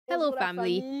Hello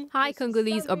family, hi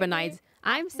Congolese urbanites.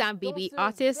 I'm Sam Bibi,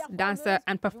 artist, dancer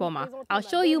and performer. I'll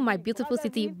show you my beautiful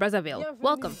city, Brazzaville.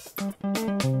 Welcome.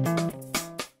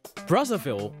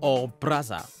 Brazzaville, or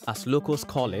Brazza, as locals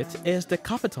call it, is the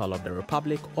capital of the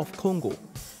Republic of Congo.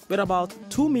 With about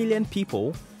 2 million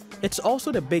people, it's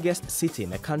also the biggest city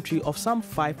in a country of some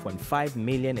 5.5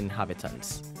 million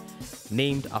inhabitants.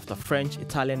 Named after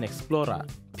French-Italian explorer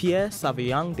Pierre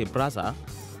Savillon de Brazza,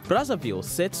 Brazzaville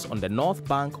sits on the north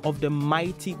bank of the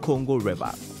mighty Congo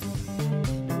River.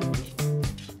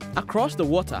 Across the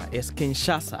water is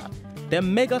Kinshasa, the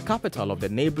mega capital of the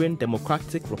neighboring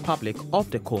Democratic Republic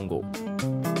of the Congo.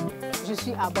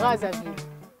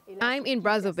 I'm in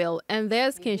Brazzaville and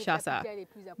there's Kinshasa.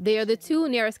 They are the two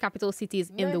nearest capital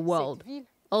cities in the world.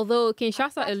 Although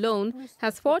Kinshasa alone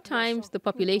has 4 times the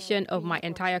population of my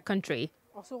entire country.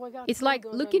 It's like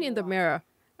looking in the mirror.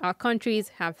 Our countries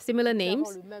have similar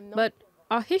names, but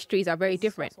our histories are very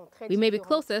different. We may be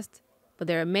closest, but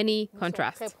there are many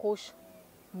contrasts.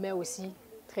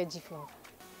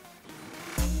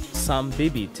 Sam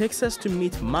Bibi takes us to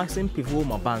meet Maxime Pivot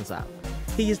Mabanza.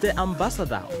 He is the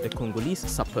ambassador of the Congolese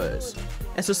Sapeurs,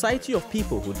 a society of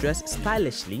people who dress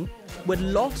stylishly with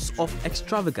lots of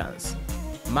extravagance.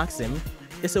 Maxime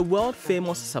is a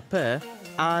world-famous sapeur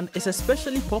and is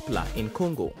especially popular in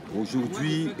Congo.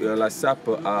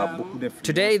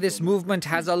 Today, this movement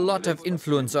has a lot of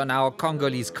influence on our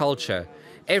Congolese culture.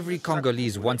 Every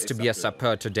Congolese wants to be a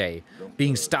sapeur today.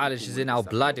 Being stylish is in our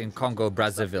blood in Congo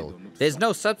Brazzaville. There's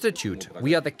no substitute.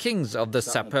 We are the kings of the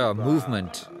sapeur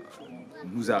movement.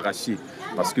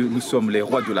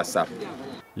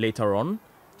 Later on,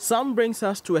 Sam brings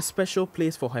us to a special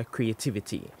place for her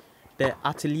creativity, the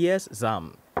Ateliers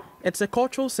Zam. It's a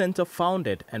cultural center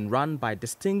founded and run by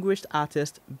distinguished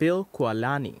artist Bill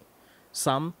Kualani.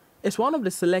 Sam is one of the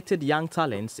selected young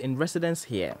talents in residence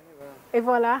here. The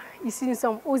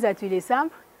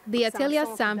Atelier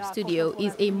Sam Studio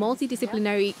is a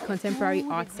multidisciplinary contemporary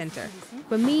art center.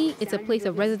 For me, it's a place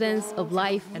of residence, of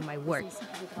life, and my work.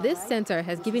 This center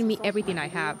has given me everything I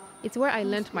have. It's where I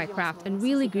learned my craft and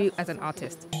really grew as an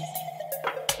artist.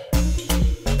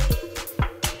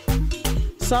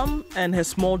 Sam and her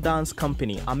small dance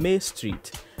company, Ame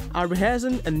Street, are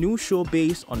rehearsing a new show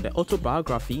based on the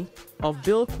autobiography of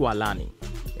Bill Kualani.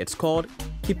 It's called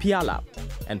Kipiala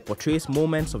and portrays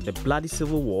moments of the bloody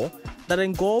civil war that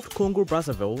engulfed Congo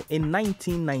Brazzaville in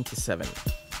 1997.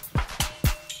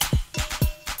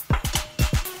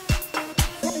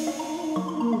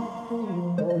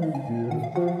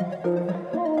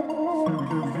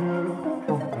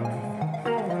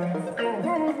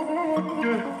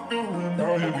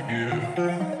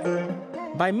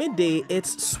 By midday,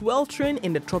 it's sweltering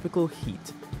in the tropical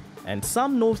heat, and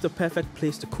Sam knows the perfect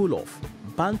place to cool off,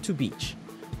 Bantu Beach.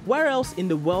 Where else in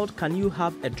the world can you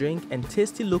have a drink and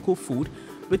tasty local food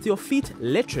with your feet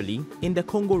literally in the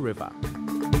Congo River?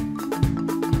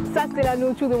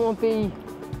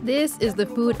 This is the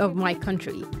food of my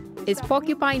country. It's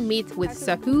porcupine meat with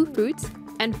sapu fruits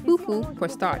and fufu for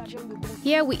starch.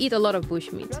 Here we eat a lot of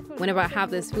bushmeat. Whenever I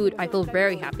have this food, I feel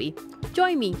very happy.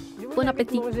 Join me. Bon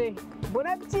appétit. Bon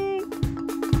appétit.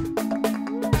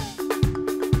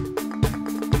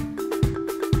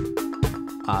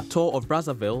 Our tour of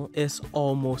Brazzaville is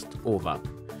almost over.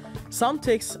 Sam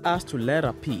takes us to Le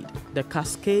Rapide, the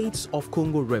Cascades of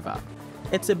Congo River.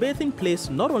 It's a bathing place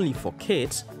not only for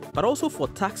kids, but also for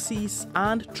taxis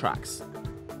and trucks.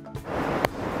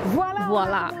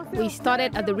 Voila! We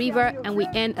started at the river and we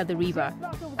end at the river.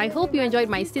 I hope you enjoyed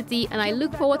my city and I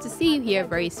look forward to seeing you here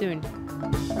very soon.